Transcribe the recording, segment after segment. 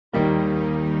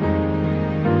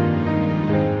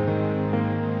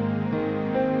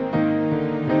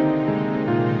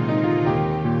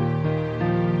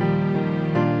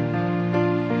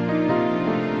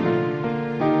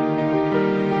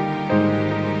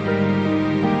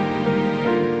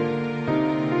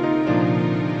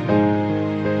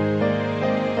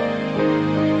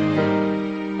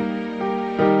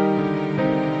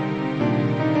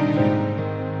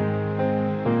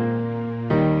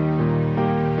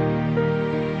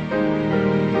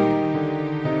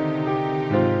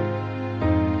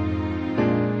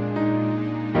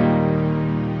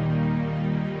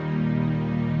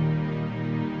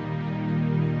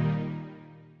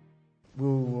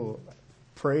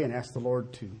pray and ask the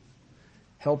Lord to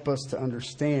help us to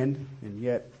understand and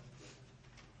yet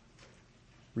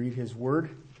read His Word.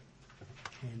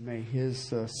 And may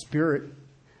His Spirit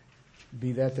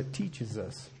be that teaches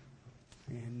us.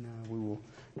 And we will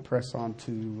press on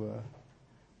to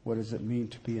what does it mean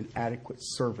to be an adequate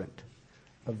servant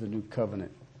of the new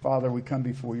covenant. Father, we come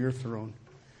before your throne,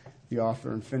 the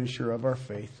author and finisher of our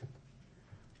faith.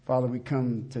 Father, we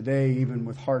come today even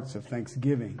with hearts of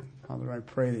thanksgiving. Father, I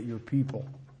pray that your people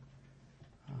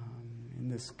in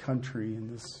this country,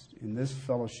 in this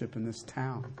fellowship, in this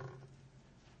town,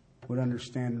 would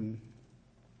understand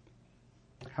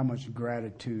how much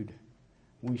gratitude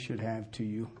we should have to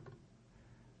you.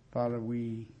 Father,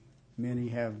 many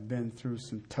have been through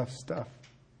some tough stuff,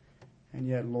 and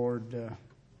yet, Lord,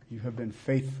 you have been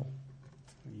faithful.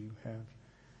 You have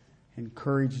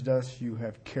encouraged us. You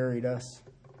have carried us.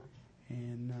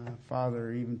 And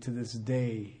Father, even to this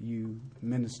day, you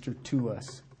minister to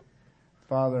us.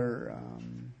 Father,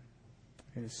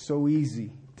 it is so easy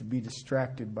to be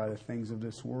distracted by the things of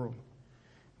this world.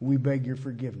 We beg your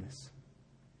forgiveness.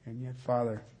 And yet,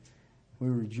 Father, we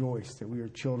rejoice that we are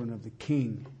children of the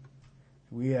King.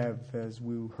 We have, as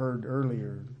we heard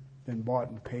earlier, been bought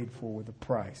and paid for with a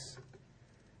price.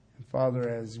 And Father,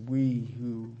 as we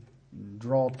who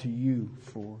draw to you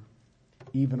for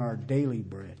even our daily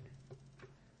bread,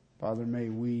 Father, may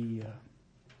we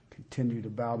continue to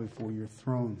bow before your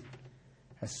throne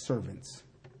as servants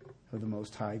of the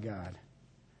Most High God.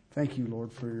 Thank you,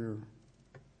 Lord, for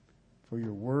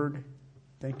your word.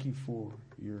 Thank you for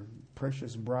your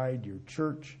precious bride, your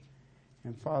church.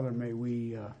 And Father, may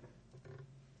we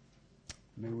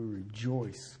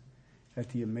rejoice at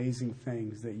the amazing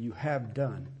things that you have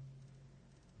done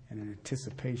and in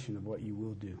anticipation of what you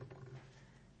will do.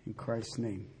 In Christ's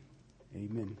name,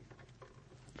 amen.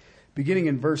 Beginning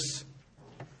in verse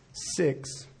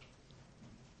 6,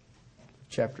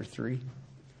 chapter 3,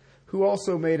 who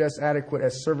also made us adequate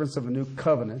as servants of a new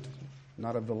covenant,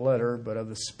 not of the letter, but of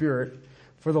the Spirit.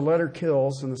 For the letter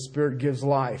kills and the Spirit gives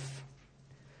life.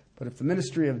 But if the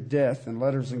ministry of death and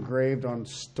letters engraved on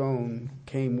stone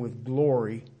came with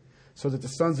glory, so that the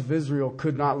sons of Israel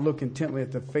could not look intently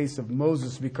at the face of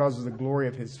Moses because of the glory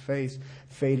of his face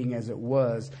fading as it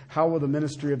was, how will the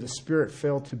ministry of the Spirit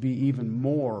fail to be even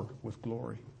more with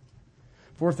glory?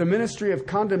 For if the ministry of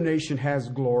condemnation has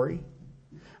glory,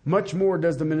 much more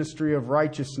does the ministry of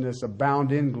righteousness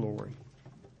abound in glory.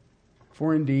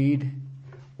 For indeed,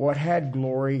 what had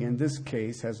glory in this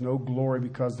case has no glory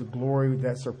because the glory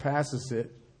that surpasses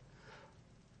it.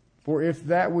 For if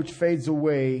that which fades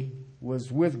away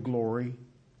was with glory,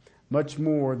 much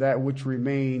more that which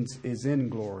remains is in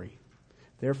glory.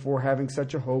 Therefore, having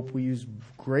such a hope, we use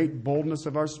great boldness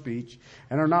of our speech,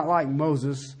 and are not like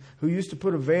Moses, who used to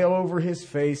put a veil over his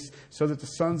face, so that the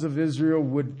sons of Israel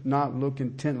would not look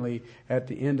intently at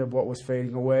the end of what was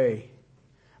fading away.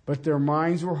 But their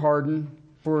minds were hardened,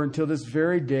 for until this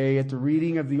very day, at the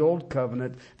reading of the Old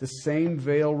Covenant, the same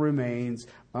veil remains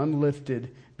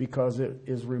unlifted, because it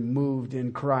is removed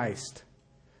in Christ.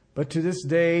 But to this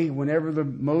day, whenever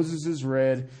Moses is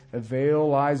read, a veil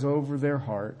lies over their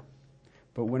heart.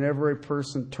 But whenever a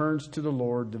person turns to the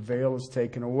Lord, the veil is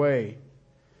taken away.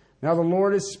 Now the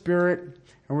Lord is Spirit,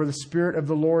 and where the Spirit of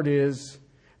the Lord is,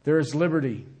 there is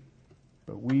liberty.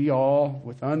 But we all,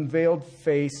 with unveiled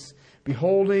face,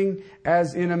 beholding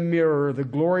as in a mirror the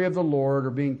glory of the Lord,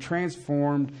 are being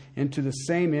transformed into the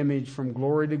same image from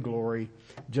glory to glory,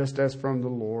 just as from the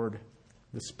Lord,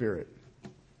 the Spirit.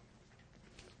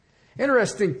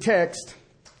 Interesting text,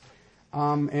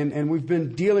 and we've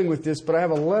been dealing with this, but I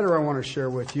have a letter I want to share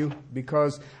with you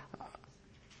because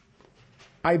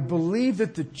I believe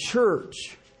that the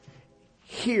church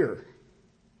here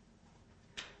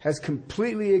has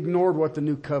completely ignored what the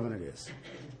new covenant is.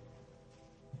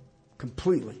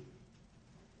 Completely.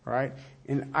 All right?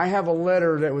 And I have a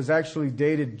letter that was actually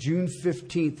dated June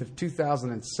 15th of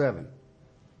 2007.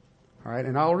 All right?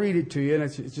 And I'll read it to you, and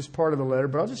it's just part of the letter,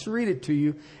 but I'll just read it to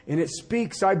you. And it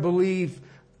speaks, I believe,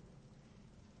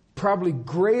 probably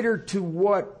greater to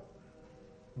what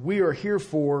we are here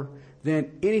for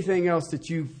than anything else that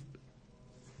you've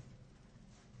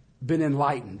been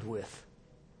enlightened with.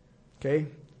 Okay?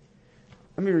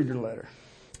 Let me read your letter.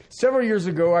 Several years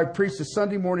ago, I preached a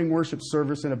Sunday morning worship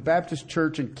service in a Baptist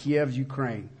church in Kiev,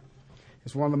 Ukraine.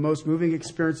 It's one of the most moving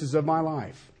experiences of my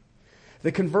life.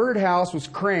 The converted house was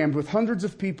crammed with hundreds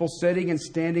of people sitting and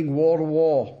standing wall to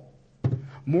wall.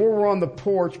 More were on the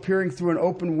porch, peering through an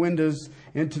open windows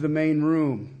into the main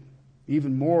room.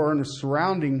 Even more, and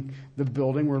surrounding the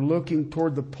building, were looking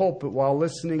toward the pulpit while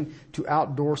listening to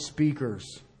outdoor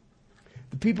speakers.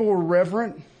 The people were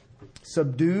reverent,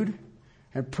 subdued,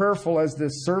 and prayerful as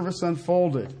this service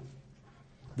unfolded.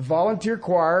 The volunteer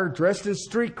choir, dressed in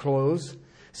street clothes,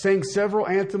 sang several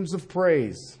anthems of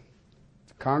praise.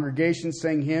 The congregation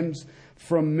sang hymns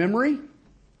from memory,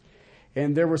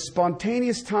 and there were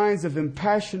spontaneous times of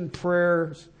impassioned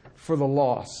prayers for the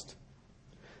lost.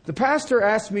 The pastor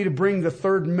asked me to bring the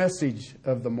third message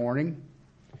of the morning,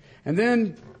 and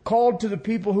then called to the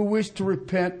people who wished to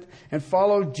repent and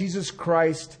follow Jesus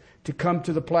Christ to come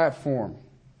to the platform.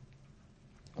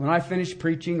 When I finished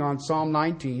preaching on Psalm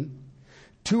 19,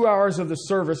 2 hours of the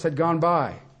service had gone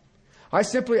by. I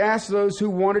simply asked those who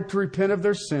wanted to repent of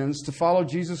their sins to follow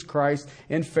Jesus Christ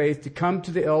in faith to come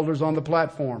to the elders on the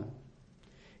platform.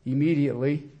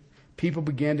 Immediately, people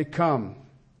began to come.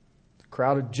 The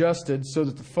crowd adjusted so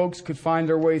that the folks could find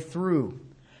their way through.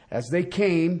 As they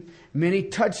came, many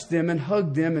touched them and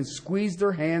hugged them and squeezed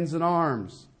their hands and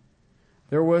arms.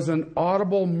 There was an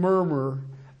audible murmur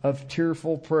of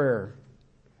tearful prayer.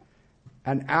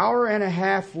 An hour and a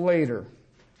half later,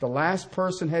 the last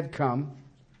person had come,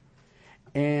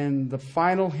 and the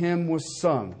final hymn was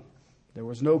sung. There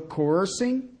was no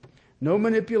coercing, no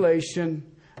manipulation,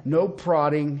 no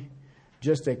prodding,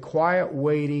 just a quiet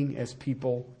waiting as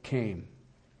people came.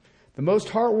 The most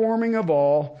heartwarming of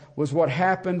all was what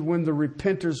happened when the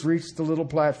repenters reached the little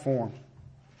platform.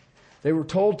 They were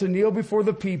told to kneel before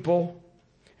the people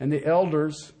and the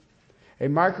elders. A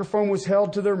microphone was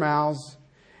held to their mouths,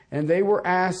 and they were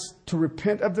asked to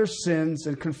repent of their sins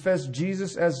and confess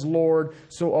Jesus as Lord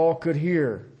so all could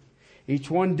hear. Each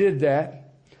one did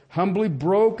that, humbly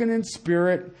broken in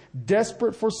spirit,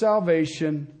 desperate for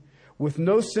salvation. With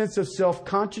no sense of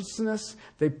self-consciousness,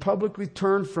 they publicly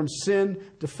turned from sin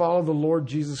to follow the Lord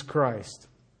Jesus Christ.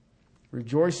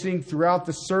 Rejoicing throughout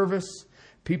the service,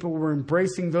 people were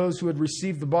embracing those who had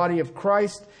received the body of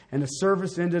Christ, and the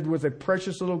service ended with a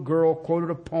precious little girl quoted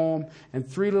a poem, and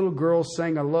 3 little girls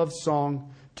sang a love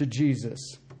song to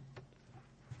Jesus.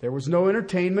 There was no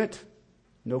entertainment,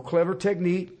 no clever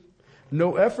technique,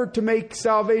 no effort to make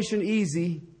salvation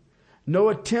easy, no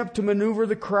attempt to maneuver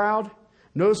the crowd,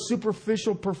 no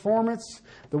superficial performance.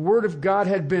 The Word of God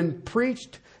had been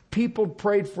preached. People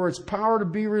prayed for its power to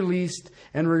be released,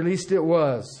 and released it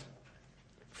was.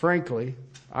 Frankly,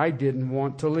 I didn't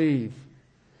want to leave.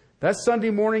 That Sunday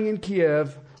morning in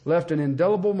Kiev left an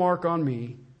indelible mark on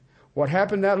me. What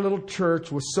happened at that little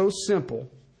church was so simple,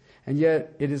 and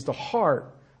yet it is the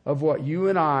heart of what you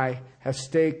and I have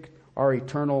staked our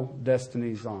eternal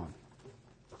destinies on.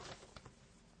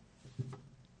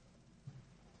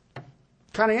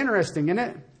 Kind of interesting, isn't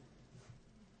it?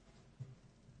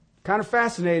 Kind of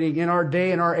fascinating in our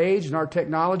day and our age and our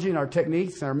technology and our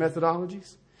techniques and our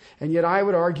methodologies. And yet I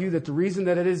would argue that the reason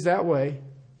that it is that way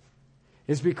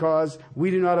is because we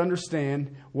do not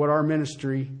understand what our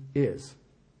ministry is.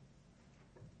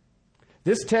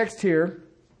 This text here,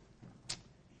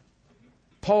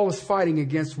 Paul is fighting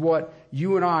against what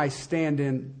you and I stand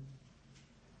in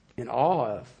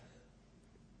awe of.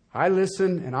 I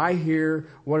listen and I hear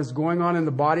what is going on in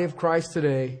the body of Christ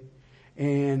today,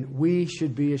 and we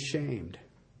should be ashamed.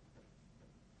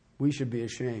 We should be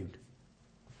ashamed.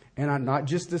 And not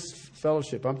just this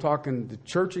fellowship. I'm talking the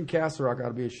church in Castle Rock ought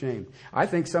to be ashamed. I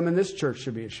think some in this church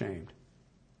should be ashamed.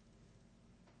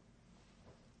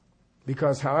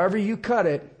 Because however you cut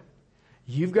it,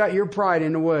 you've got your pride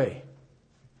in the way.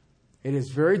 It is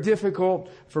very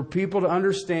difficult for people to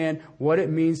understand what it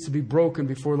means to be broken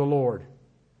before the Lord.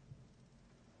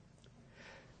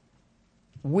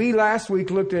 We last week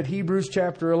looked at Hebrews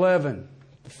chapter 11,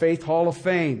 the Faith Hall of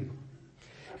Fame.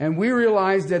 And we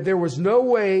realized that there was no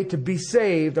way to be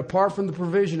saved apart from the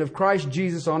provision of Christ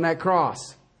Jesus on that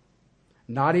cross.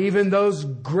 Not even those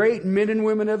great men and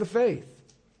women of the faith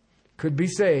could be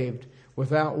saved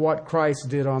without what Christ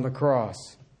did on the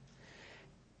cross.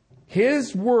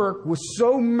 His work was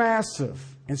so massive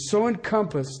and so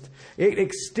encompassed, it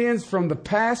extends from the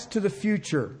past to the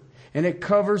future. And it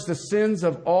covers the sins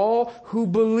of all who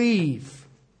believe.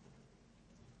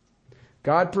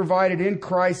 God provided in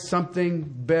Christ something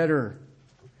better.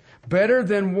 Better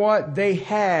than what they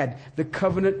had, the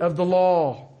covenant of the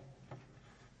law.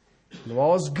 The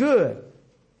law is good.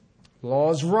 The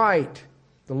law is right.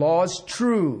 The law is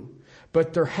true.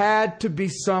 But there had to be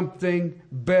something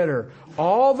better.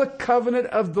 All the covenant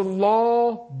of the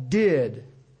law did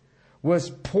was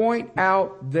point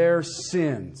out their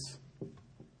sins.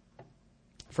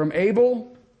 From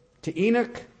Abel to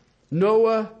Enoch,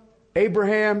 Noah,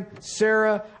 Abraham,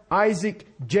 Sarah, Isaac,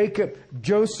 Jacob,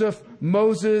 Joseph,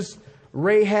 Moses,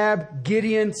 Rahab,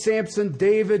 Gideon, Samson,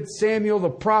 David, Samuel, the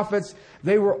prophets,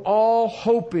 they were all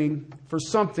hoping for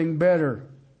something better.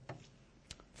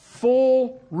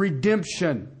 Full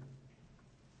redemption.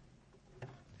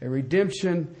 A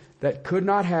redemption that could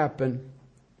not happen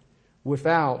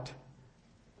without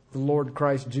the Lord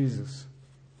Christ Jesus.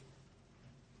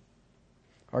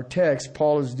 Our text,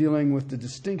 Paul is dealing with the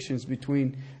distinctions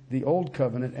between the Old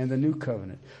Covenant and the New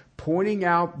Covenant, pointing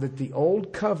out that the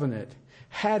Old Covenant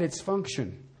had its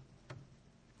function.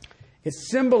 It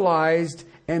symbolized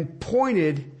and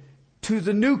pointed to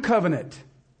the New Covenant.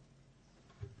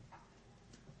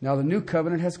 Now the New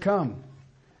Covenant has come.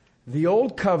 The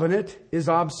Old Covenant is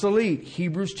obsolete.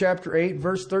 Hebrews chapter 8,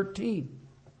 verse 13.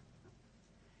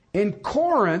 In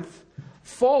Corinth,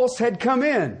 false had come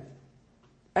in,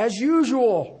 as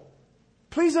usual.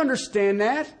 Please understand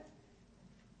that.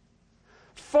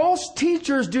 False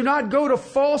teachers do not go to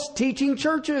false teaching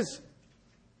churches.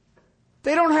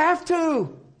 They don't have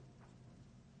to.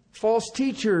 False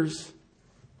teachers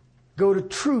go to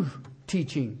true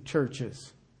teaching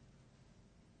churches.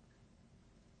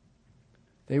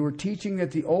 They were teaching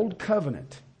that the Old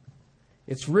Covenant,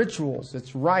 its rituals,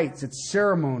 its rites, its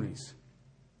ceremonies,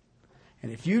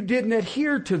 and if you didn't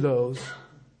adhere to those,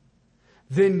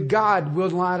 then God will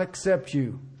not accept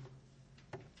you.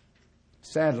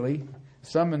 Sadly,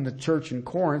 some in the church in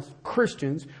Corinth,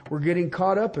 Christians, were getting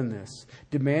caught up in this,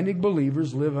 demanding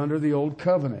believers live under the Old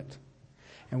Covenant.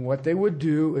 And what they would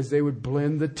do is they would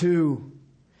blend the two.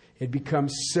 It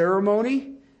becomes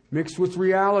ceremony mixed with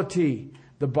reality.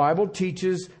 The Bible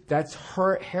teaches that's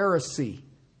heresy.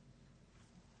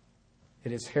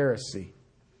 It is heresy.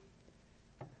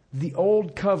 The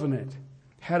Old Covenant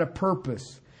had a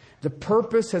purpose. The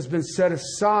purpose has been set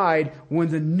aside when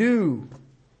the New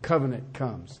Covenant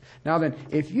comes. Now then,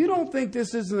 if you don't think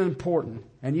this isn't important,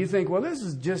 and you think, well, this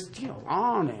is just,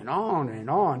 on and on and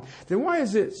on, then why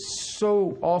is it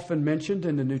so often mentioned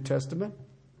in the New Testament?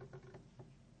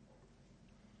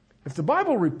 If the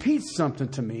Bible repeats something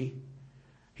to me,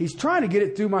 He's trying to get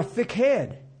it through my thick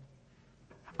head.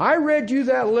 I read you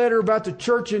that letter about the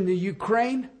church in the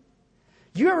Ukraine.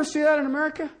 You ever see that in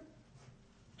America?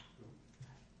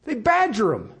 They badger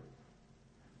them.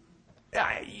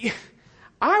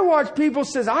 I watch people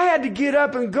says, I had to get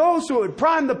up and go so it would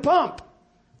prime the pump.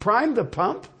 Prime the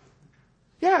pump?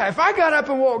 Yeah, if I got up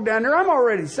and walked down there, I'm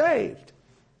already saved.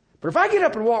 But if I get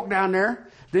up and walk down there,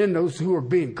 then those who are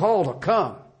being called will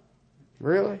come.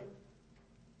 Really?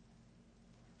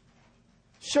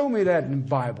 Show me that in the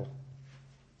Bible.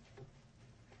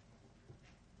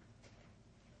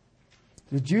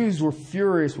 The Jews were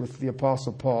furious with the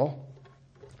Apostle Paul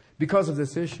because of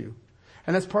this issue.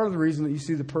 And that's part of the reason that you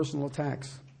see the personal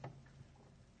attacks.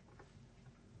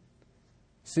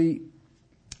 See,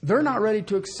 they're not ready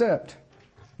to accept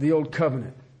the Old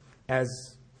Covenant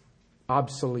as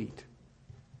obsolete.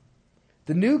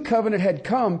 The New Covenant had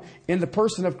come in the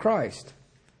person of Christ.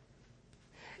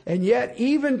 And yet,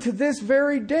 even to this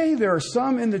very day, there are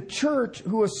some in the church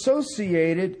who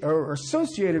associated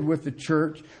with the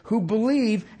church who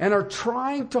believe and are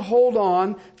trying to hold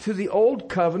on to the Old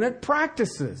Covenant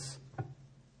practices.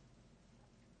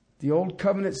 The Old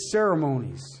Covenant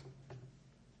ceremonies.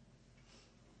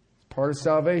 It's part of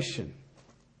salvation.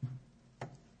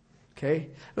 Okay?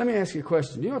 Let me ask you a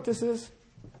question. You know what this is?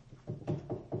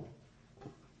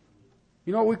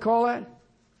 You know what we call that?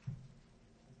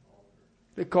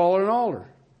 They call it an altar.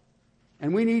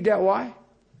 And we need that. Why?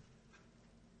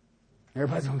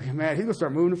 Everybody's going to get mad. He's going to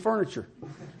start moving the furniture.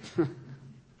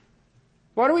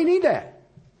 Why do we need that?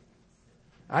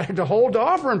 I had to hold the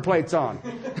offering plates on.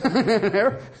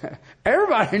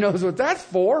 Everybody knows what that's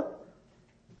for.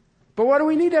 But what do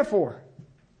we need that for?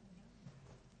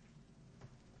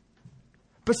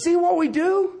 But see what we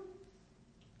do?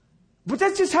 But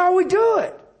that's just how we do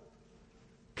it.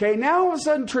 Okay, now all of a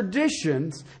sudden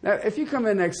traditions. Now, if you come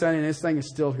in next Sunday and this thing is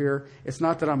still here, it's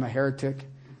not that I'm a heretic.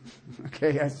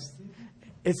 Okay,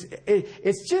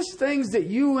 it's just things that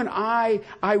you and I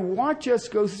watch us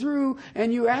go through,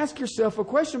 and you ask yourself a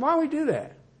question: why do we do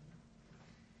that?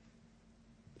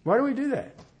 Why do we do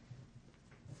that?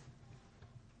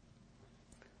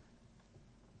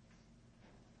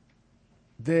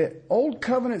 The Old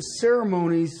Covenant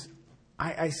ceremonies,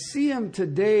 I see them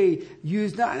today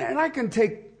used, and I can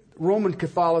take Roman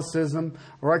Catholicism,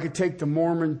 or I could take the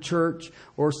Mormon Church,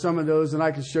 or some of those, and I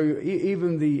can show you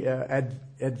even the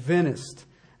Adventist,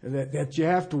 that you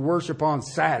have to worship on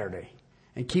Saturday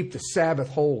and keep the Sabbath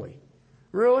holy.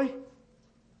 Really?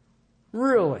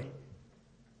 Really?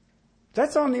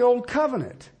 That's on the Old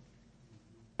Covenant.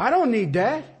 I don't need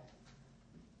that.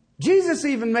 Jesus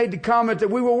even made the comment that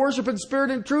we will worship in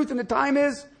spirit and truth, and the time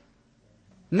is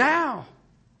now.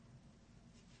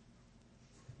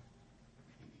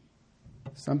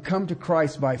 Some come to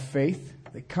Christ by faith.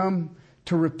 They come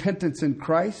to repentance in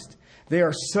Christ. They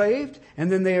are saved,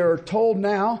 and then they are told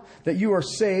now that you are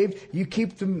saved, you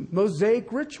keep the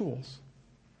Mosaic rituals,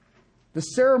 the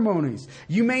ceremonies.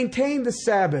 You maintain the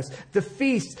Sabbaths, the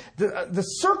feasts, the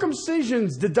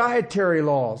circumcisions, the dietary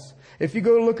laws. If you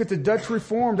go look at the Dutch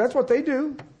Reformed, that's what they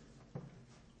do.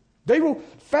 They will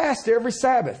fast every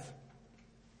Sabbath.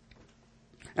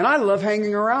 And I love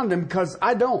hanging around them because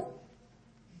I don't.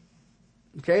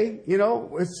 Okay,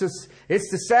 it's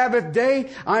the Sabbath day.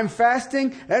 I'm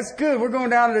fasting. That's good. We're going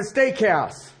down to the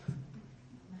steakhouse.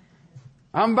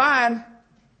 I'm buying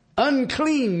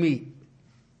unclean meat,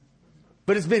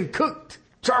 but it's been cooked,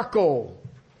 charcoal.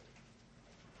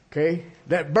 Okay,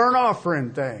 that burnt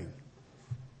offering thing.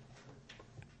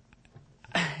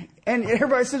 And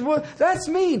everybody says, well, that's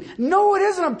mean. No, it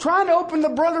isn't. I'm trying to open the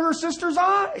brother or sister's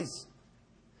eyes.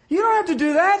 You don't have to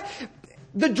do that.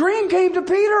 The dream came to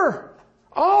Peter.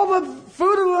 All the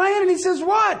food of the land. And he says,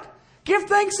 what? Give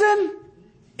thanks and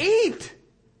eat.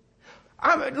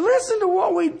 Listen to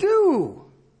what we do.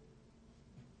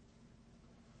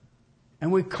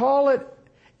 And we call it,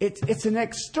 it's an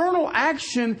external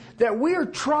action that we are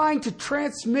trying to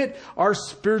transmit our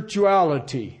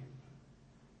spirituality.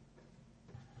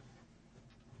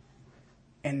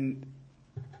 And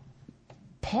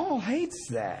Paul hates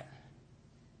that.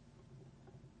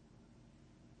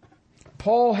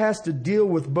 Paul has to deal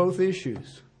with both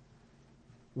issues.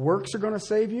 Works are going to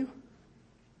save you?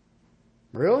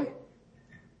 Really?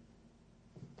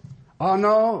 Oh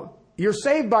no, you're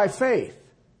saved by faith.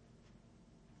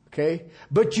 Okay?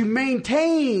 But you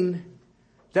maintain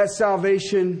that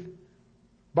salvation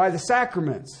by the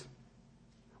sacraments.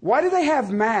 Why do they have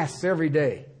Mass every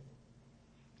day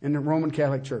in the Roman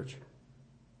Catholic Church?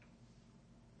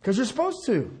 Because you're supposed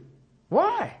to.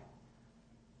 Why?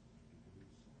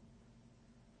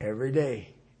 Every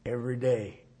day, every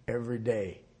day, every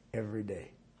day, every day.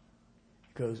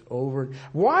 It goes over.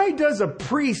 Why does a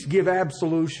priest give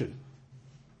absolution?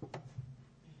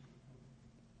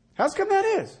 How's come that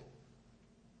is?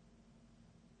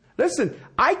 Listen,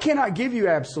 I cannot give you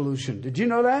absolution. Did you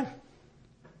know that?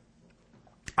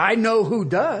 I know who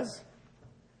does.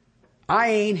 I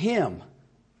ain't him.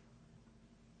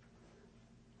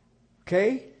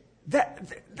 Okay?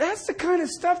 That's the kind of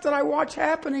stuff that I watch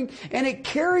happening, and it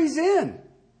carries in.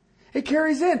 It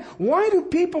carries in. Why do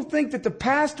people think that the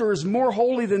pastor is more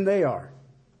holy than they are?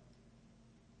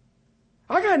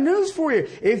 I got news for you.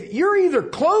 If you're either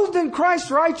clothed in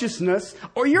Christ's righteousness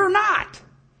or you're not.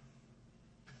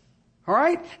 All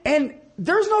right? And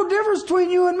there's no difference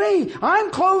between you and me. I'm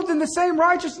clothed in the same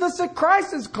righteousness that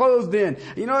Christ is clothed in.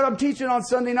 You know what I'm teaching on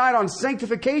Sunday night on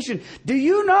sanctification? Do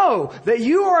you know that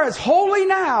you are as holy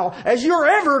now as you're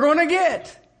ever going to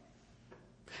get?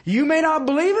 You may not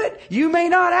believe it. You may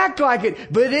not act like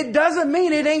it. But it doesn't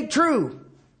mean it ain't true.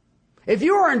 If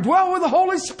you are indwelt with the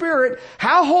Holy Spirit,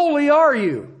 how holy are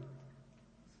you?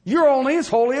 You're only as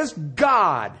holy as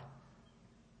God.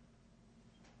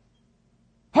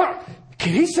 Huh?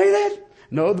 Can he say that?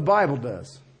 No, the Bible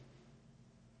does.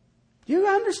 You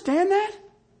understand that?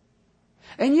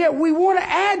 And yet we want to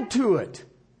add to it.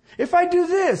 If I do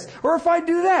this, or if I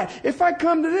do that, if I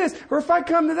come to this, or if I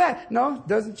come to that. No,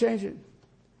 doesn't change it.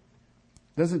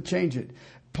 Doesn't change it.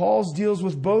 Paul deals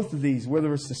with both of these,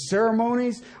 whether it's the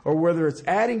ceremonies or whether it's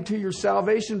adding to your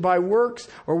salvation by works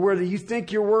or whether you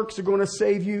think your works are going to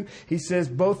save you. He says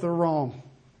both are wrong.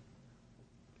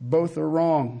 Both are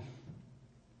wrong.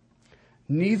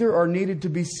 Neither are needed to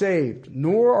be saved,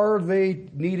 nor are they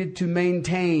needed to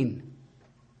maintain.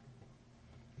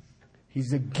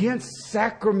 He's against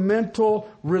sacramental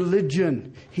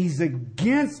religion. He's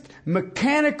against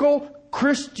mechanical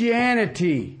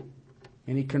Christianity.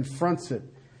 And he confronts it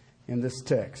in this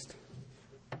text.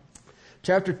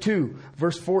 Chapter 2,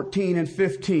 verse 14 and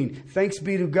 15. Thanks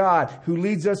be to God who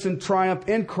leads us in triumph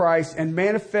in Christ and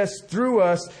manifests through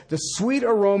us the sweet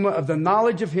aroma of the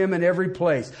knowledge of Him in every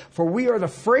place. For we are the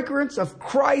fragrance of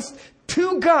Christ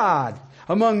to God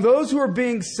among those who are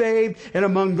being saved and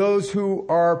among those who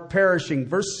are perishing.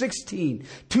 Verse 16.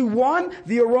 To one,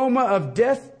 the aroma of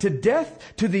death,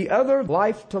 to the other,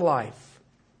 life to life.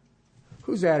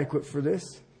 Who's adequate for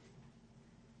this?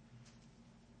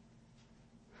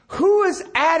 Who is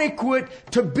adequate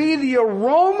to be the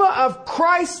aroma of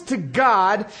Christ to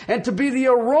God and to be the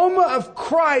aroma of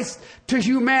Christ to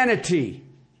humanity?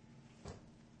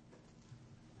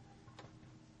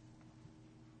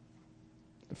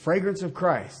 The fragrance of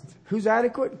Christ. Who's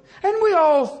adequate? And we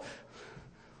all,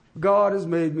 God has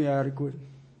made me adequate.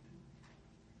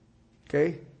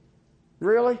 Okay?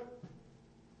 Really?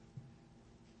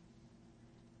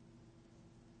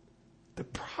 The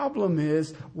problem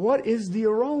is, what is the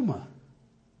aroma?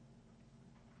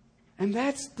 And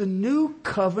that's the new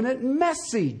covenant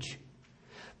message.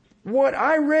 What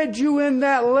I read you in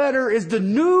that letter is the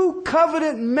new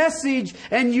covenant message,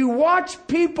 and you watch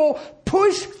people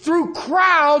push through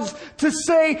crowds to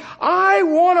say, I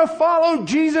want to follow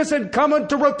Jesus and come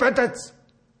into repentance.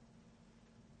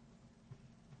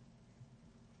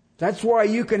 That's why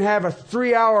you can have a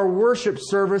 3-hour worship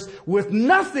service with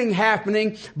nothing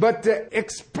happening but the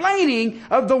explaining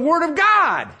of the Word of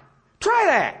God. Try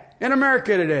that in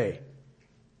America today.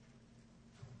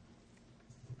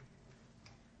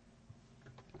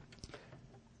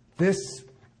 This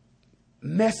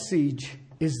message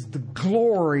is the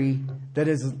glory that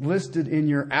is listed in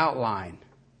your outline.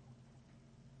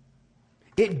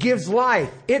 It gives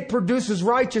life. It produces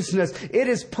righteousness. It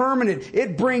is permanent.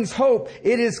 It brings hope.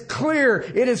 It is clear.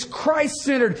 It is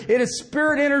Christ-centered. It is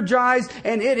Spirit-energized.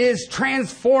 And it is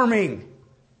transforming.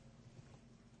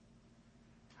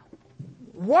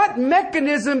 What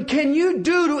mechanism can you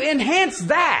do to enhance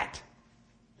that?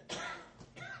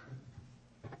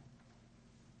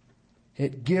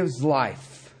 It gives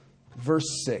life.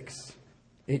 Verse 6.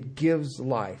 It gives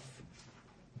life.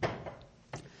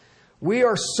 We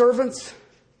are servants.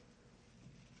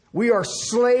 We are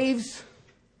slaves.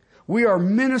 We are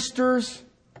ministers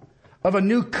of a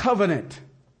new covenant.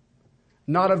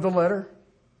 Not of the letter,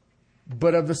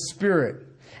 but of the Spirit.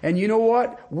 And you know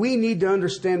what? We need to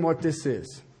understand what this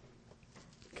is.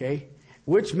 Okay?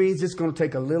 Which means it's going to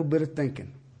take a little bit of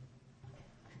thinking.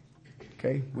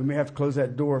 Okay? We may have to close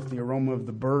that door if the aroma of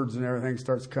the birds and everything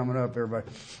starts coming up. Everybody,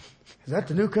 is that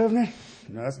the new covenant?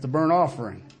 No, that's the burnt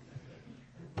offering.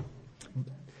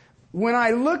 When I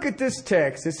look at this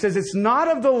text, it says it's not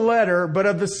of the letter, but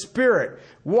of the Spirit.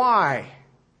 Why?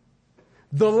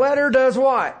 The letter does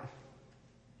what?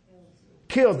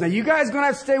 Kills. Now, you guys are going to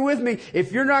have to stay with me.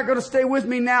 If you're not going to stay with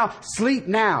me now, sleep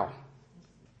now.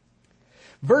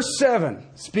 Verse 7,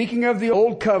 speaking of the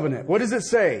old covenant, what does it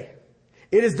say?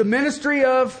 It is the ministry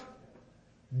of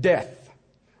death.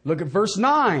 Look at verse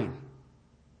 9.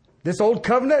 This old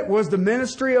covenant was the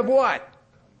ministry of what?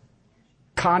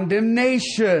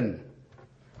 Condemnation.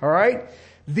 All right?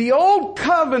 The old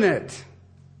covenant,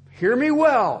 hear me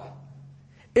well,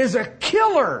 is a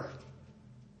killer.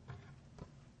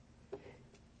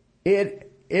 It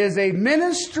is a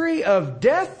ministry of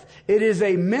death. It is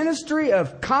a ministry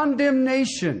of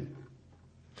condemnation.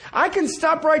 I can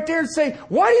stop right there and say,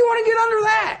 why do you want to get under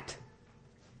that?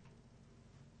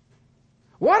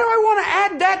 Why do I want to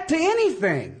add that to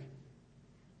anything?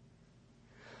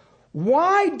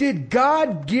 Why did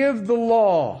God give the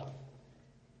law?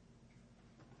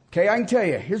 Okay, I can tell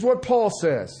you. Here's what Paul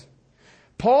says.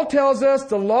 Paul tells us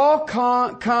the law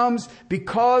comes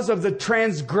because of the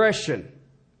transgression.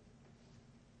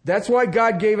 That's why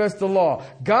God gave us the law.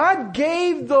 God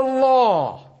gave the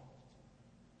law.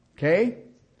 Okay?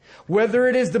 Whether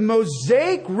it is the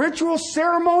Mosaic ritual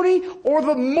ceremony or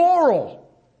the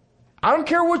moral. I don't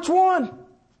care which one.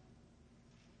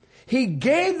 He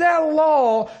gave that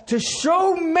law to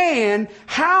show man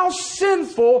how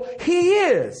sinful he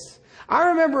is. I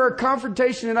remember a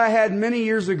confrontation that I had many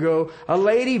years ago. A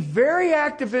lady very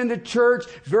active in the church,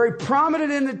 very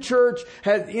prominent in the church.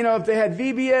 Had, if they had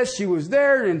VBS, she was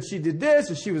there and she did this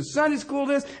and she was Sunday school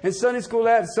this and Sunday school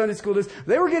that and Sunday school this.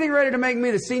 They were getting ready to make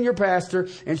me the senior pastor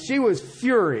and she was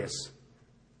furious.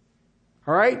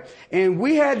 All right? And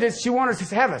we had this, she wanted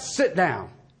to have a sit down.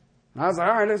 And I was like,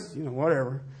 all right, let's,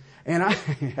 whatever. And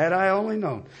had I only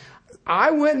known.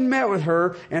 I went and met with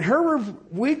her, and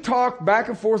we talked back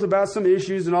and forth about some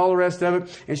issues and all the rest of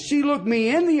it. And she looked me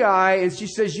in the eye and she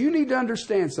says, you need to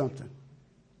understand something.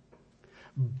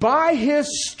 By His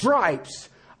stripes,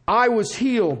 I was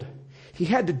healed. He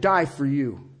had to die for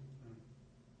you.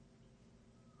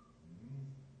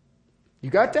 You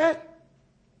got that?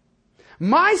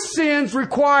 My sins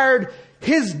required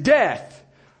His death.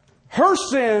 Her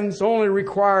sins only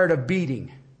required a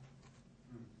beating.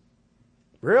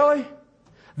 Really?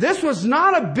 This was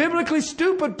not a biblically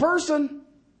stupid person.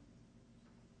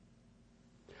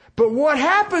 But what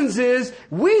happens is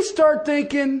we start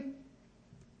thinking,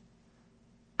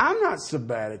 I'm not so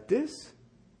bad at this.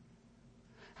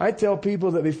 I tell people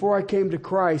that before I came to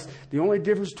Christ, the only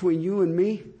difference between you and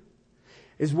me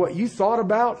is what you thought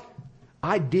about,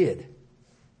 I did.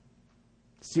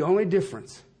 It's the only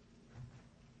difference.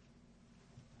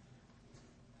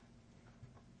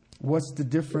 What's the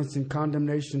difference in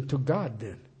condemnation to God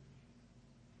then?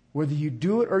 Whether you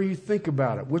do it or you think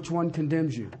about it, which one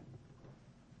condemns you?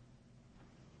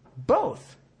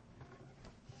 Both.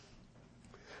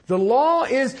 The law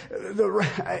is,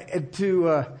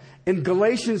 in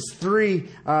Galatians 3,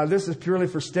 this is purely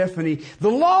for Stephanie, the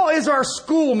law is our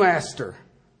schoolmaster.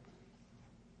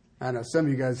 I know some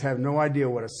of you guys have no idea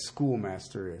what a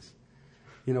schoolmaster is.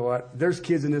 You know what? There's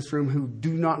kids in this room who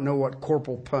do not know what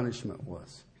corporal punishment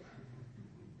was.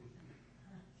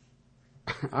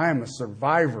 I am a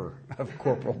survivor of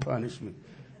corporal punishment.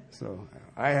 So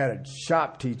I had a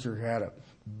shop teacher who had a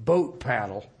boat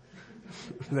paddle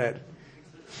that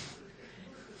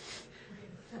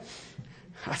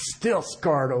I still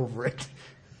scarred over it.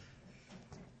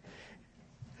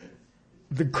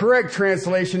 The correct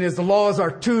translation is the law is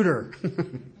our tutor.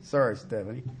 Sorry,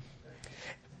 Stephanie.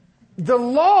 The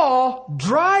law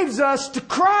drives us to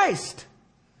Christ.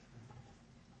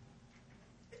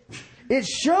 It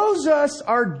shows us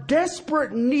our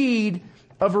desperate need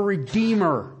of a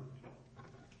Redeemer.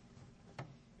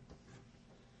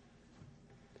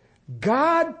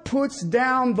 God puts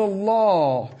down the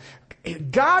law.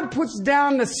 God puts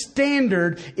down the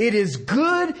standard. It is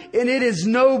good and it is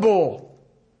noble.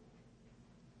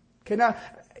 Okay, now,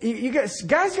 you guys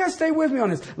got to stay with me on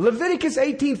this. Leviticus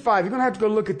 18:5. You're going to have to go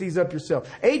look at these up yourself.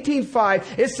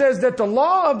 18:5. It says that the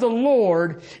law of the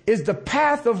Lord is the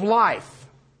path of life.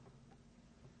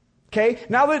 Okay,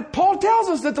 now that Paul tells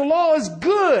us that the law is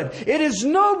good, it is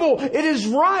noble, it is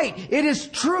right, it is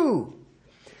true.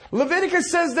 Leviticus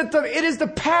says that it is the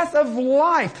path of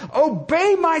life.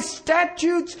 Obey my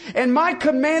statutes and my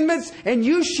commandments and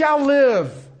you shall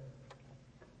live.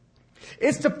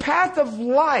 It's the path of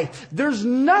life. There's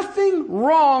nothing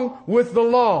wrong with the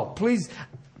law. Please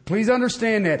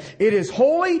understand that. It is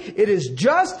holy, it is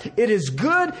just, it is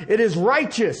good, it is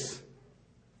righteous.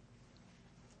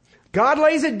 God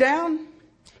lays it down.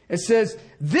 It says,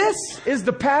 this is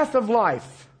the path of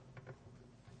life.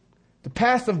 The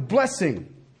path of blessing.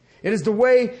 It is the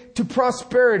way to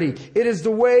prosperity. It is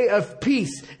the way of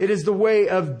peace. It is the way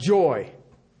of joy.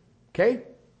 Okay?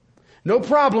 No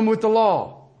problem with the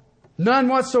law. None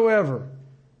whatsoever.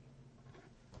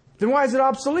 Then why is it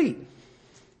obsolete?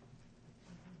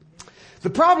 The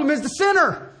problem is the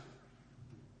sinner.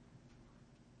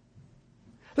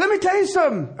 Let me tell you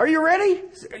something. Are you ready?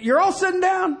 You're all sitting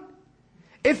down.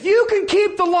 If you can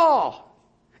keep the law,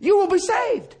 you will be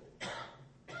saved.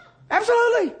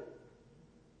 Absolutely.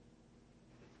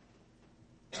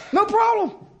 No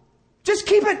problem. Just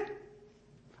keep it.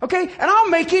 Okay? And I'll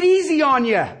make it easy on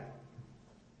you.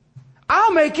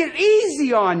 I'll make it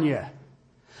easy on you.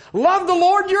 Love the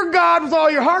Lord your God with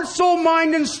all your heart, soul,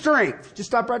 mind, and strength. Just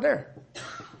stop right there.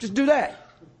 Just do that.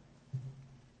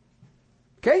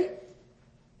 Okay?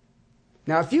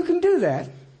 Now, if you can do that,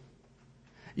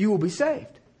 you will be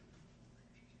saved.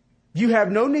 You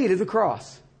have no need of the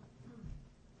cross.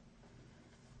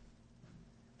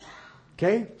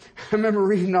 Okay? I remember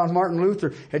reading on Martin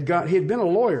Luther. He had been a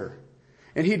lawyer.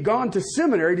 And he had gone to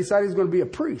seminary, decided he was going to be a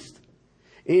priest.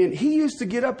 And he used to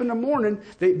get up in the morning,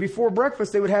 before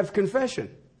breakfast, they would have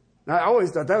confession. Now, I always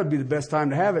thought that would be the best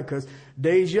time to have it because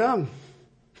day's young.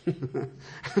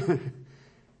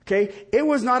 Okay? It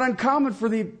was not uncommon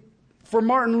for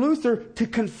Martin Luther to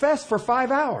confess for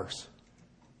 5 hours.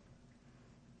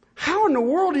 How in the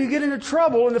world do you get into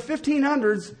trouble in the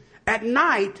 1500s at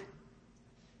night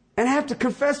and have to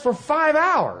confess for 5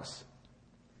 hours?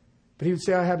 But he would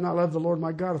say, I have not loved the Lord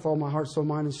my God with all my heart, soul,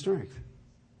 mind, and strength.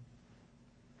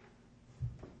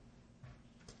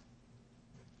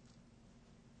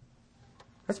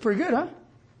 That's pretty good, huh?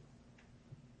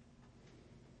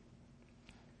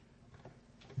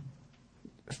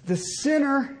 The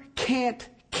sinner can't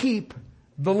keep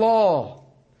the law.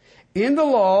 In the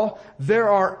law, there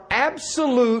are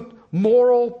absolute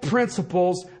moral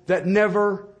principles that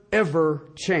never, ever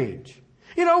change.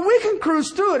 You know, we can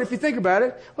cruise through it if you think about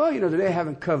it. Well, you know, today I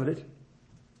haven't coveted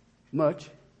much.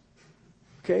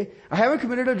 Okay? I haven't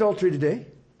committed adultery today.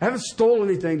 I haven't stolen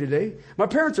anything today. My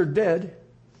parents are dead.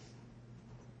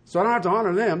 So I don't have to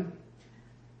honor them.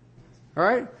 All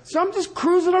right? So I'm just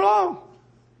cruising along.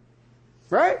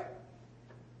 Right?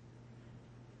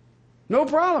 No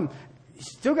problem. You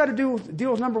still got to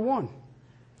deal with number one.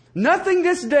 Nothing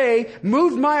this day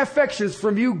moved my affections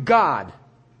from you, God.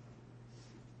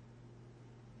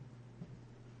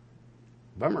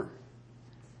 Bummer.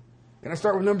 Can I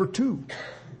start with number 2?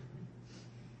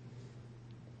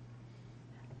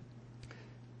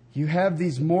 You have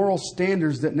these moral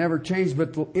standards that never change,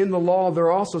 but in the law there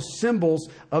are also symbols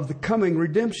of the coming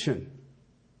redemption.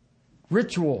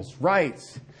 Rituals,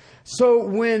 rites. So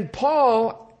when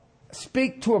Paul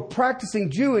speak to a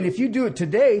practicing Jew, and if you do it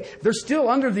today, they're still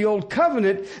under the old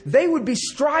covenant, they would be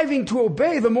striving to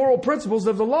obey the moral principles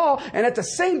of the law, and at the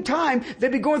same time,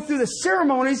 they'd be going through the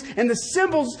ceremonies and the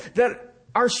symbols that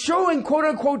are showing, quote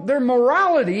unquote, their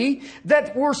morality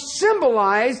that were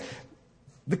symbolized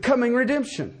the coming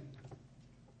redemption.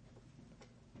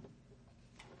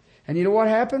 And you know what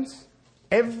happens?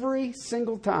 Every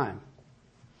single time,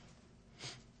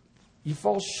 you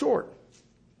fall short.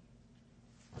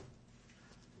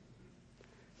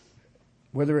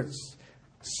 Whether it's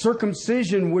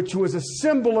circumcision, which was a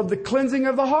symbol of the cleansing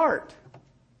of the heart.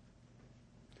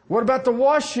 What about the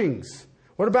washings?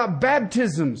 What about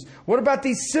baptisms? What about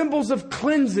these symbols of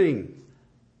cleansing?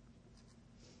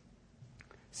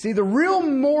 See, the real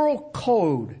moral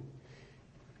code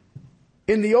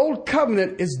in the Old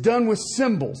Covenant is done with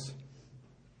symbols.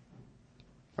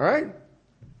 All right?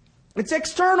 It's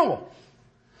external.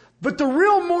 But the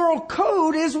real moral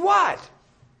code is what?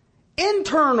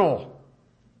 Internal.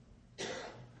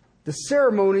 The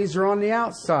ceremonies are on the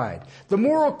outside. The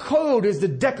moral code is the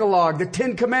Decalogue, the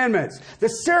Ten Commandments. The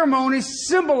ceremony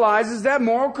symbolizes that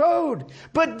moral code.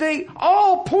 But they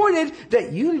all pointed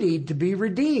that you need to be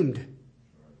redeemed.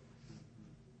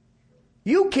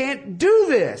 You can't do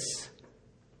this.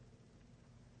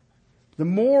 The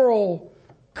moral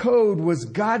code was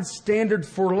God's standard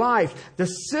for life. The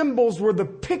symbols were the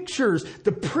pictures,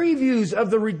 the previews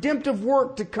of the redemptive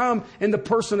work to come in the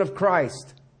person of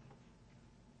Christ.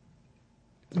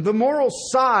 The moral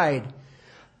side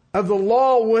of the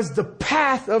law was the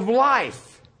path of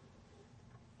life.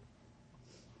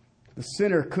 The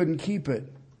sinner couldn't keep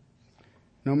it,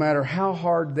 no matter how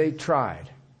hard they tried.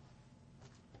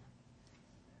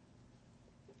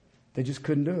 They just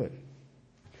couldn't do it.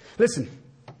 Listen,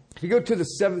 if you go to the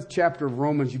 7th chapter of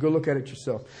Romans, you go look at it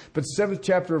yourself. But the 7th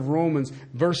chapter of Romans,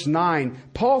 verse 9,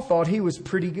 Paul thought he was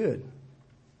pretty good.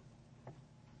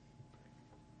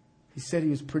 He said he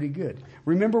was pretty good.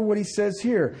 Remember what he says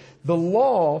here. The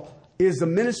law is a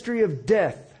ministry of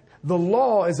death. The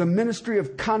law is a ministry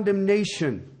of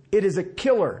condemnation. It is a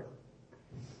killer.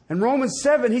 In Romans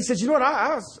 7, he says, you know what,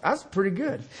 I was pretty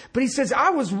good. But he says, I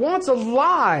was once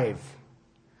alive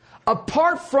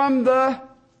apart from the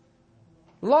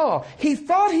law. He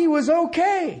thought he was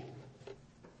okay.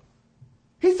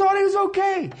 He thought he was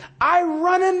okay. I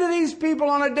run into these people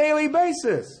on a daily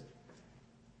basis.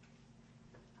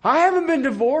 I haven't been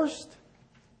divorced.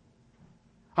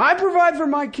 I provide for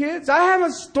my kids. I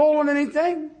haven't stolen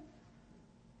anything.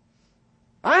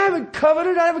 I haven't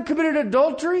coveted. I haven't committed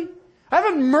adultery. I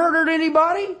haven't murdered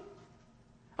anybody.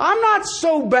 I'm not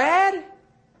so bad.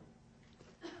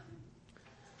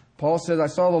 Paul says, I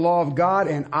saw the law of God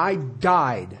and I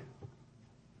died.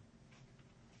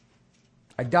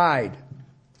 I died.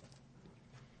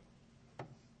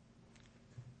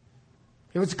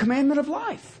 It was a commandment of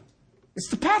life. It's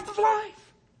the path of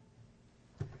life.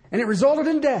 And it resulted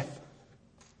in death.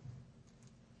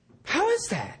 How is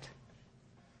that?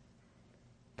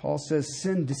 Paul says,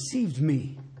 sin deceived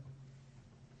me.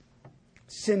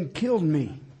 Sin killed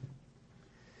me.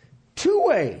 2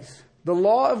 ways the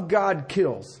law of God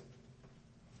kills.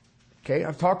 Okay,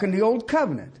 I'm talking the Old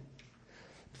Covenant.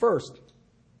 First,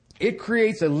 it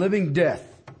creates a living death.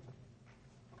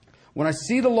 When I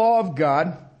see the law of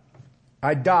God,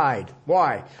 I died.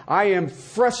 Why? I am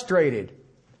frustrated.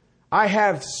 I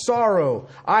have sorrow.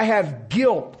 I have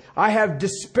guilt. I have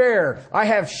despair. I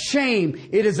have shame.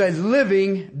 It is a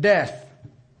living death.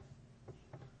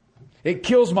 It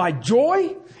kills my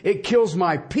joy. It kills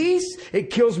my peace. It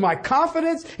kills my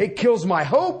confidence. It kills my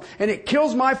hope. And it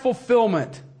kills my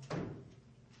fulfillment.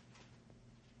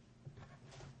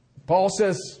 Paul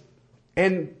says,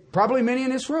 and probably many in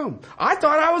this room, I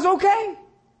thought I was okay.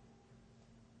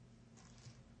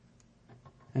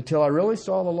 Until I really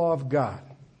saw the law of God.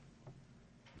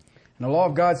 And the law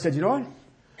of God said, you know what?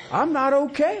 I'm not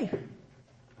okay.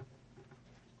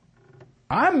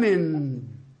 I'm in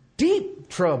deep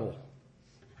trouble.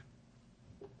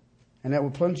 And that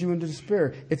will plunge you into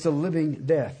despair. It's a living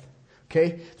death.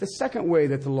 Okay? The second way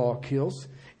that the law kills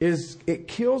is it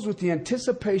kills with the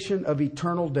anticipation of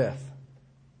eternal death.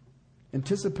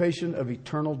 Anticipation of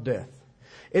eternal death.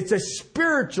 It's a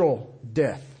spiritual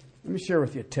death. Let me share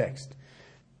with you a text.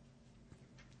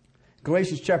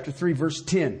 Galatians chapter 3, verse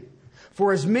 10.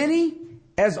 For as many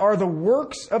as are the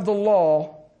works of the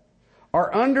law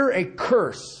are under a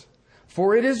curse.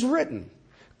 For it is written,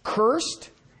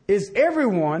 cursed is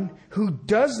everyone who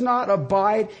does not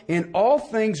abide in all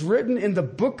things written in the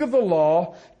book of the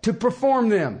law to perform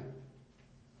them.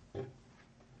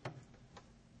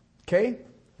 Okay?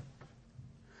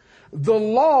 The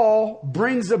law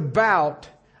brings about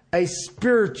a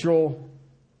spiritual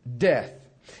death.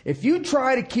 If you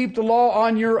try to keep the law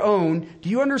on your own, do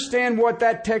you understand what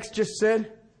that text just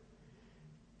said?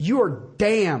 You are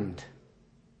damned.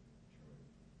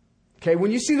 Okay,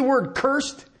 when you see the word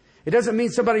cursed, it doesn't mean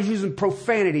somebody's using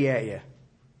profanity at you.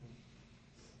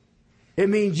 It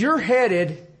means you're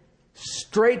headed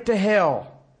straight to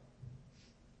hell.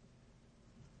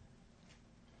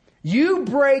 You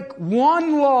break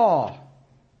one law,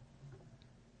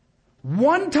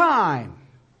 one time,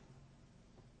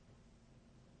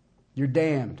 you're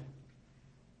damned.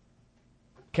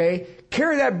 Okay?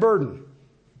 Carry that burden.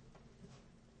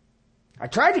 I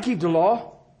tried to keep the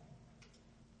law.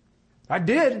 I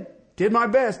did. Did my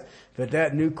best. But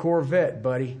that new Corvette,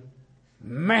 buddy,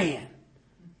 man.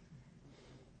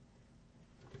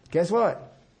 Guess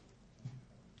what?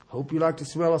 Hope you like the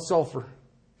smell of sulfur.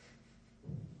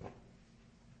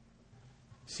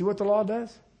 See what the law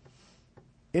does?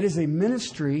 It is a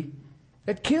ministry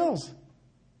that kills.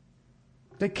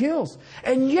 That kills.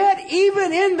 And yet,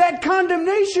 even in that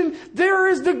condemnation, there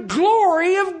is the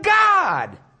glory of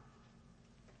God.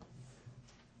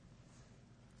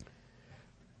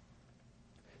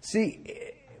 See,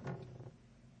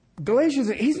 Galatians,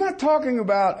 he's not talking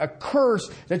about a curse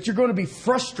that you're going to be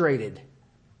frustrated.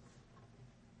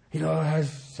 You know, I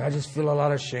just feel a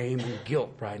lot of shame and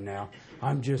guilt right now.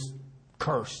 I'm just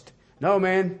cursed. No,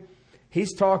 man.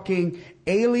 He's talking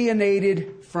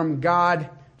alienated from God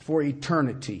for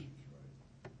eternity.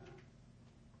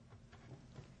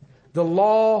 The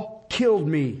law killed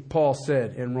me, Paul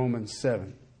said in Romans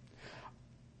 7.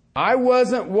 I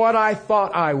wasn't what I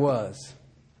thought I was.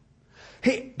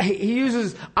 He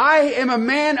uses, I am a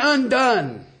man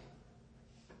undone.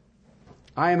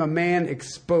 I am a man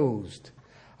exposed.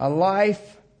 A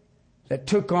life that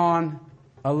took on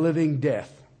a living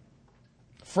death.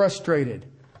 Frustrated,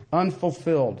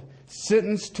 unfulfilled,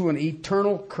 sentenced to an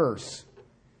eternal curse.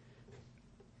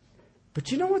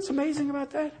 But you know what's amazing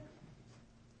about that?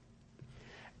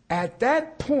 At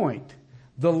that point,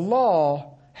 the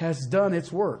law has done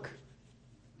its work.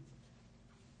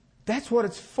 That's what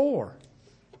it's for.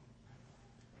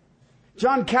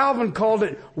 John Calvin called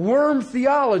it worm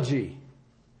theology.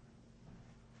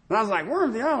 And I was like,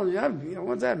 worm theology?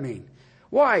 What does that mean?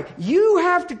 Why? You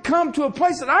have to come to a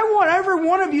place that I want every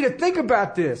one of you to think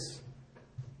about this.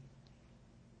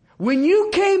 When you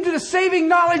came to the saving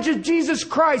knowledge of Jesus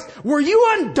Christ, were you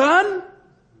undone?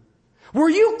 Were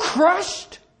you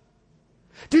crushed?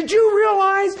 Did you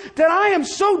realize that I am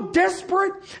so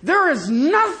desperate? There is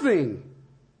nothing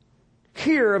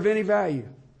here of any value.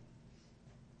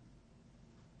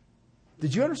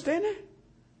 Did you understand that?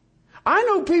 I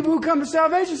know people who come to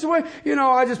salvation and say, well, you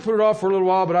know, I just put it off for a little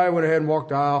while, but I went ahead and walked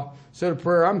the aisle, said a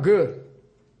prayer, I'm good.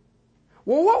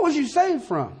 Well, what was you saved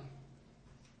from?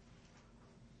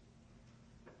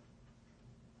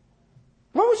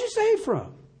 What was you saved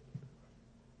from?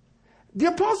 The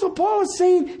Apostle Paul is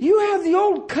saying you have the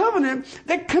old covenant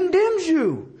that condemns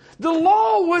you. The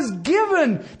law was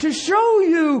given to show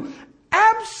you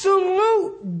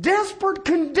absolute desperate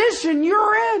condition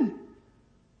you're in.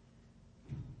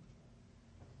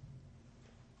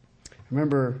 I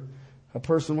remember a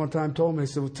person one time told me, he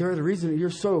said, well, Terry, the reason that you're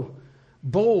so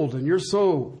bold and you're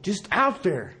so just out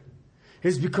there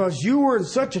is because you were in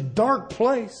such a dark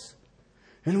place.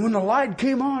 And when the light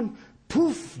came on,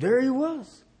 poof, there he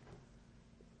was.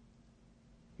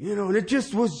 You know, and it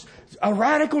just was a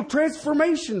radical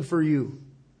transformation for you.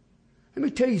 Let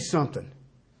me tell you something.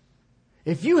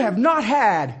 If you have not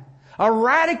had a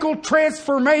radical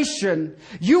transformation,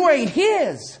 you ain't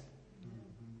His.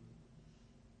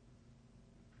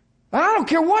 I don't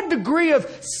care what degree of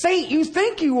saint you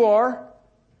think you are,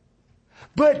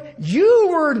 but you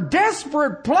were in a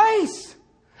desperate place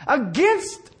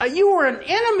you were an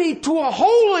enemy to a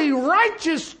holy,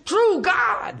 righteous, true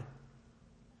God.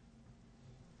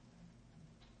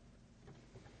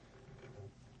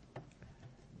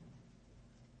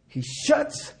 He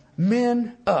shuts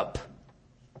men up.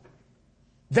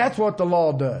 That's what the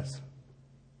law does.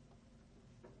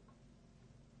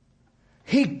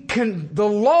 The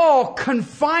law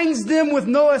confines them with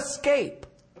no escape.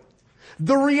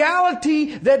 The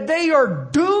reality that they are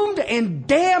doomed and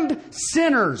damned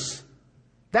sinners.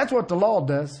 That's what the law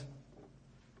does.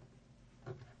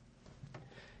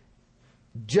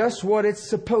 Just what it's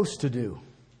supposed to do.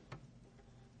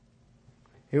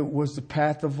 It was the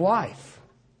path of life.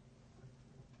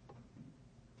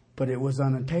 But it was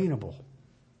unattainable.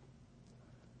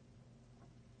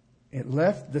 It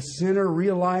left the sinner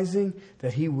realizing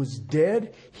that he was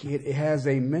dead. It has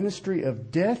a ministry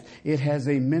of death. It has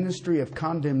a ministry of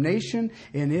condemnation.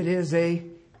 And it is a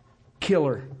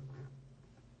killer.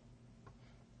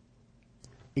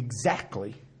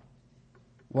 Exactly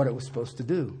what it was supposed to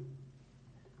do.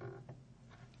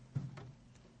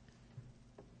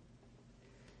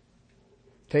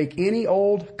 Take any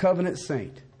old covenant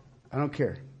saint. I don't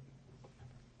care.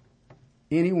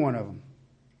 Any one of them.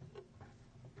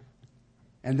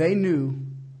 And they knew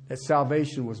that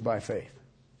salvation was by faith.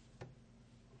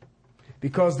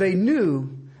 Because they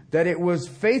knew that it was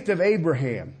faith of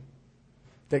Abraham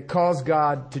that caused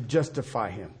God to justify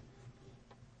him.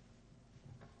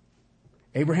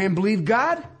 Abraham believed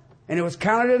God, and it was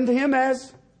counted unto him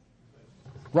as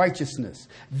righteousness.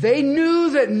 They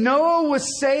knew that Noah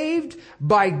was saved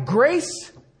by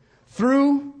grace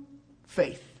through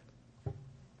faith.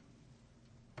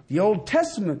 The Old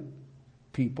Testament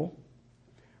people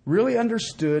really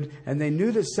understood, and they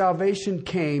knew that salvation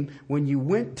came when you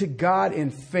went to God in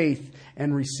faith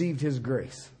and received His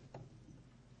grace.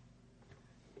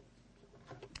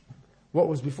 What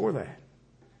was before that?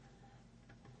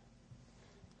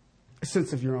 A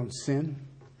sense of your own sin,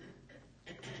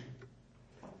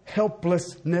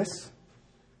 helplessness,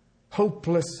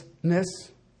 hopelessness.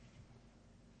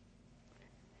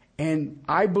 And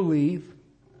I believe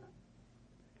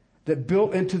that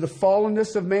built into the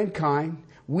fallenness of mankind,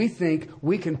 we think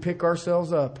we can pick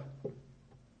ourselves up.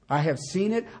 I have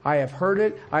seen it, I have heard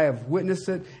it, I have witnessed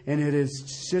it, and it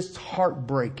is just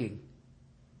heartbreaking.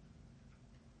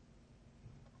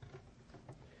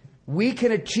 We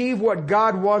can achieve what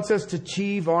God wants us to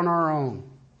achieve on our own.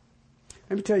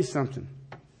 Let me tell you something.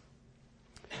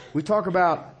 We talk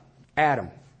about Adam.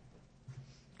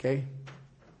 Okay?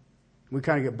 We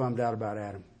kind of get bummed out about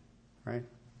Adam. Right?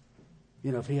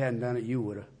 You know, if he hadn't done it, you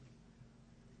would have.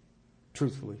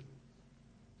 Truthfully.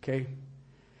 Okay?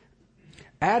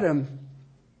 Adam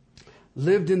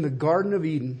lived in the Garden of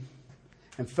Eden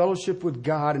and fellowshiped with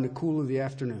God in the cool of the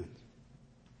afternoon.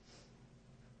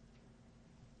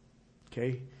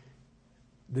 Okay?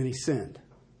 Then he sinned.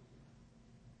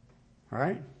 All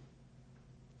right?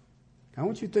 I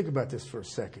want you to think about this for a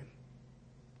second.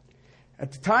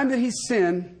 At the time that he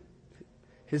sinned,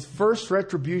 his first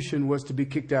retribution was to be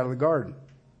kicked out of the garden.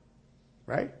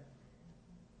 Right?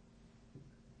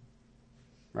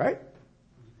 Right?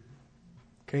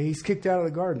 Okay, he's kicked out of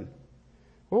the garden.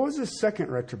 What was his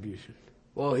second retribution?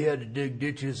 Well, he had to dig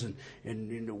ditches and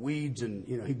the weeds, and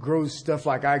he grows stuff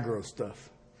like I grow stuff.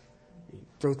 You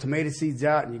throw tomato seeds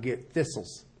out and you get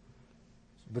thistles.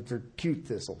 But they're cute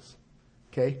thistles.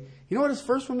 Okay? You know what his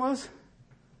first one was?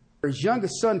 His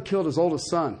youngest son killed his oldest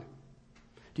son.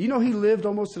 Do you know he lived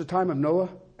almost to the time of Noah?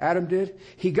 Adam did.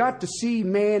 He got to see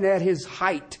man at his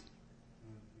height.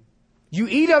 You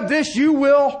eat of this, you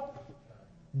will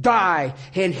die.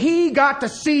 And he got to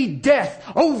see death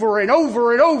over and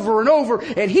over and over and over.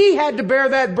 And he had to bear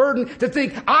that burden to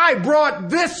think, I brought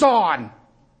this on.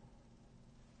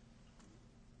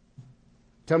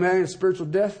 Tell me that ain't a spiritual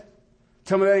death?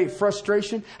 Tell me that ain't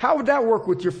frustration? How would that work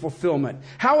with your fulfillment?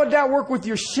 How would that work with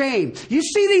your shame? You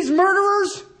see these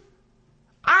murderers?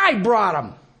 I brought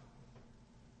them.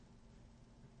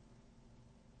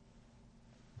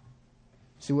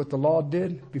 See what the law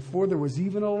did before there was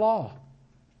even a law?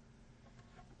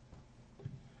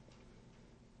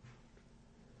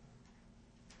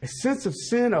 A sense of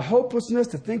sin, a hopelessness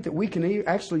to think that we can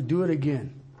actually do it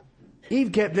again.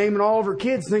 Eve kept naming all of her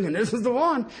kids thinking, this is the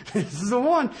one, this is the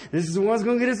one, this is the one that's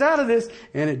going to get us out of this.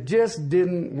 And it just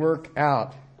didn't work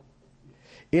out.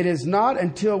 It is not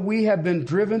until we have been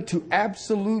driven to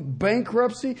absolute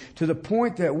bankruptcy to the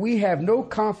point that we have no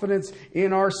confidence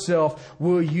in ourselves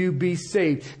will you be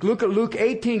saved. Look at Luke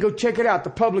 18. Go check it out. The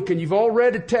publican. You've all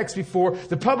read the text before.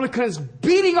 The publican is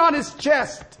beating on his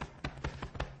chest.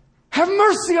 Have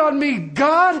mercy on me,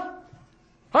 God.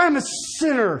 I am a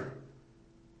sinner.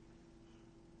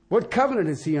 What covenant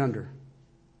is he under?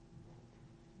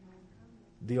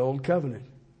 The old covenant.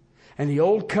 And the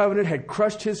old covenant had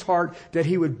crushed his heart that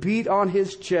he would beat on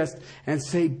his chest and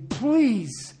say,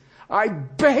 please, I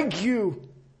beg you,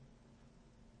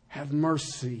 have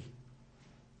mercy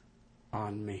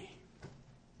on me.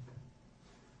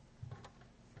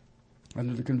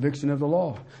 Under the conviction of the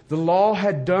law. The law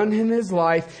had done in his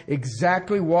life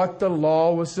exactly what the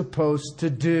law was supposed to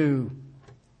do.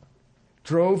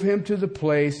 Drove him to the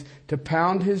place to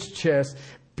pound his chest.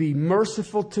 Be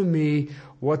merciful to me.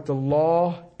 What the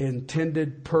law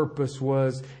intended purpose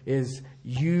is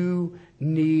you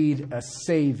need a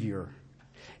Savior.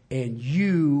 And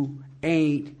you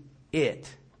ain't it.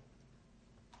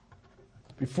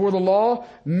 Before the law,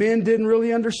 men didn't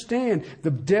really understand the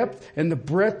depth and the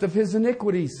breadth of his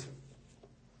iniquities.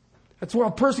 That's why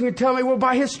a person can tell me, well,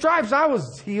 by his stripes I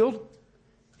was healed.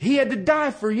 He had to die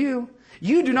for you.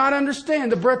 You do not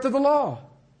understand the breadth of the law.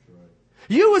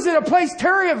 You was in a place,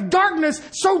 Terry, of darkness,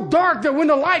 so dark that when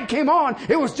the light came on,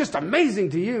 it was just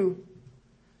amazing to you.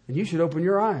 And you should open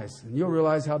your eyes, and you'll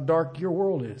realize how dark your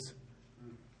world is.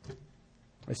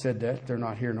 I said that. They're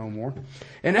not here no more.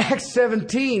 In Acts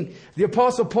 17, the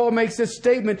Apostle Paul makes this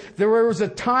statement. There was a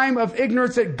time of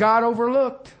ignorance that God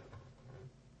overlooked.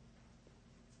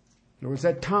 There was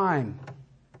that time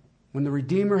when the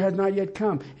Redeemer had not yet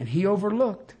come. And he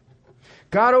overlooked.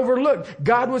 God overlooked.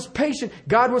 God was patient.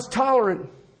 God was tolerant.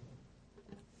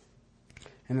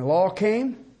 And the law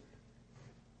came.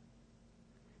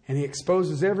 And he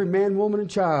exposes every man, woman, and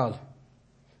child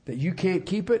that you can't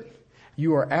keep it.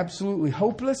 You are absolutely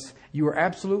hopeless. You are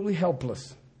absolutely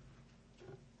helpless.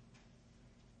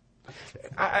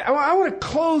 I want to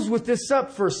close with this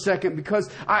up for a second because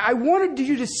I wanted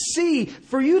you to see,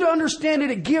 for you to understand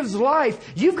that it gives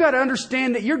life, you've got to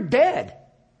understand that you're dead.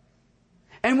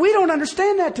 And we don't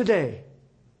understand that today.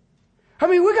 I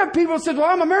mean, we got people that said, well,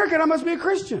 I'm American, I must be a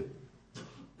Christian.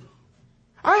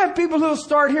 I have people who'll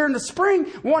start here in the spring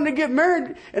wanting to get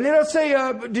married, and they'll say,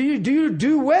 do you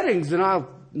do weddings? And I'll,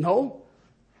 no.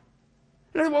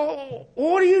 And I say, well,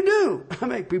 what do you do? I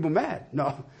make people mad.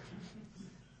 No.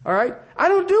 All right? I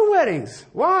don't do weddings.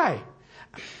 Why?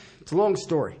 It's a long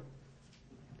story.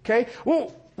 Okay?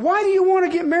 Well, why do you want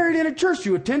to get married in a church? Do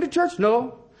you attend a church?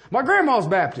 No. My grandma's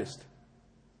Baptist.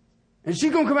 And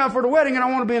she's going to come out for the wedding, and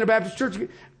I want to be in a Baptist church.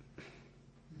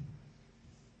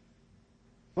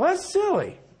 Well, that's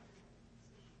silly.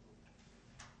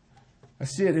 I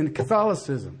see it in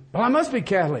Catholicism. Well, I must be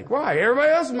Catholic. Why?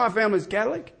 Everybody else in my family is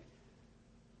Catholic.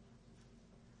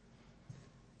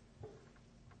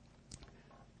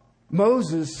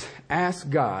 Moses asked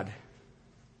God,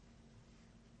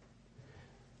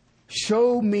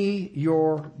 show me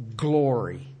your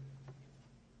glory.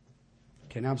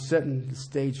 Okay, now I'm setting the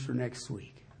stage for next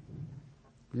week.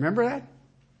 Remember that?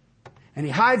 And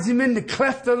he hides him in the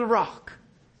cleft of the rock.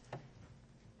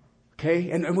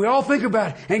 Okay, and we all think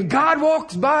about it. And God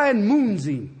walks by and moons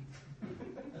him.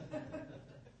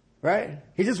 Right?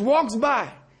 He just walks by,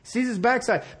 sees his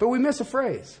backside. But we miss a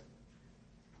phrase.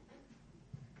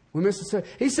 We miss a phrase.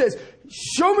 He says,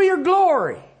 show me your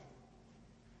glory.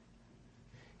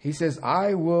 He says,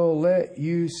 I will let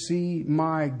you see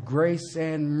my grace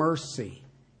and mercy.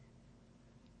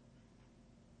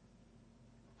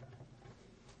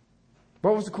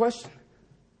 What was the question?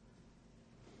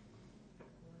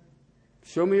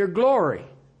 Show me your glory.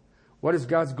 What is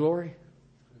God's glory?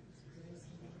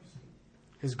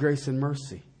 His grace and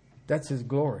mercy. That's His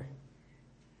glory.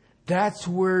 That's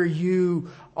where you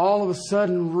all of a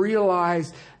sudden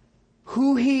realize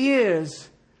who He is,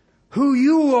 who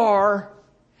you are,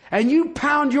 and you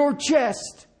pound your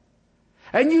chest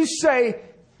and you say,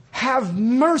 have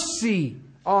mercy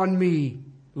on me,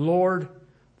 Lord,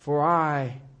 for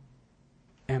I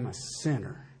am a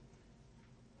sinner.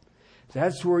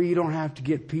 That's where you don't have to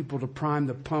get people to prime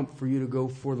the pump for you to go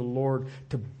for the Lord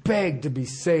to beg to be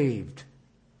saved.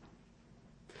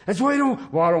 That's why you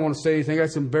don't, well, I don't want to say anything.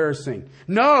 That's embarrassing.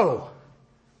 No.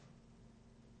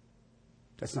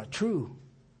 That's not true.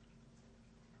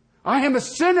 I am a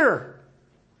sinner.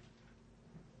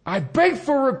 I beg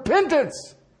for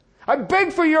repentance. I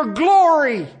beg for your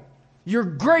glory, your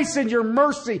grace and your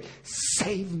mercy.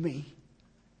 Save me.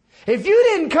 If you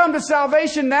didn't come to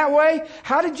salvation that way,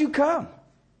 how did you come?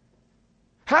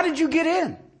 How did you get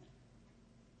in?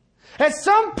 At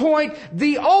some point,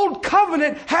 the old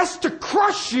covenant has to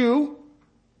crush you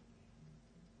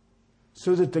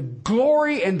so that the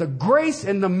glory and the grace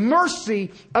and the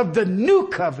mercy of the new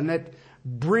covenant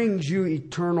brings you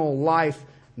eternal life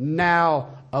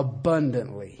now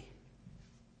abundantly.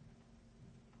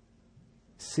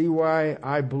 See why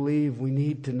I believe we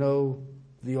need to know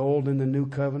the old and the new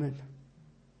covenant?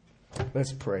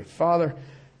 Let's pray. Father,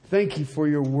 thank you for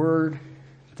your word.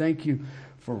 Thank you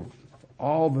for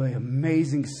all the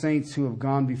amazing saints who have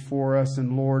gone before us.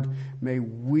 And Lord, may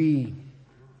we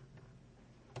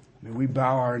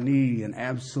bow our knee in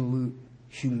absolute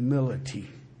humility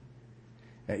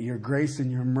at your grace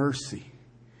and your mercy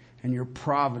and your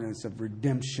providence of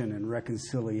redemption and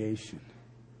reconciliation.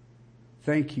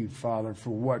 Thank you, Father,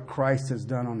 for what Christ has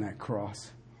done on that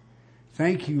cross.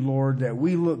 Thank you, Lord, that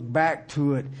we look back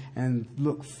to it and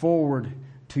look forward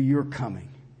to your coming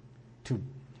to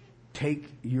take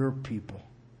your people.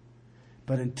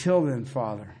 But until then,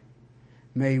 Father,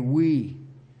 may we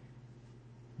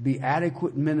be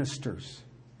adequate ministers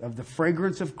of the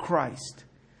fragrance of Christ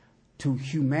to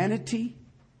humanity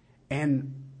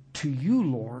and to you,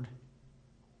 Lord,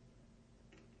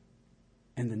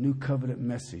 and the new covenant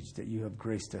message that you have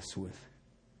graced us with.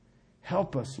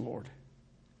 Help us, Lord,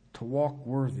 to walk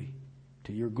worthy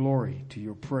to your glory, to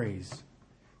your praise.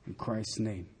 In Christ's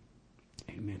name,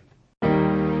 amen.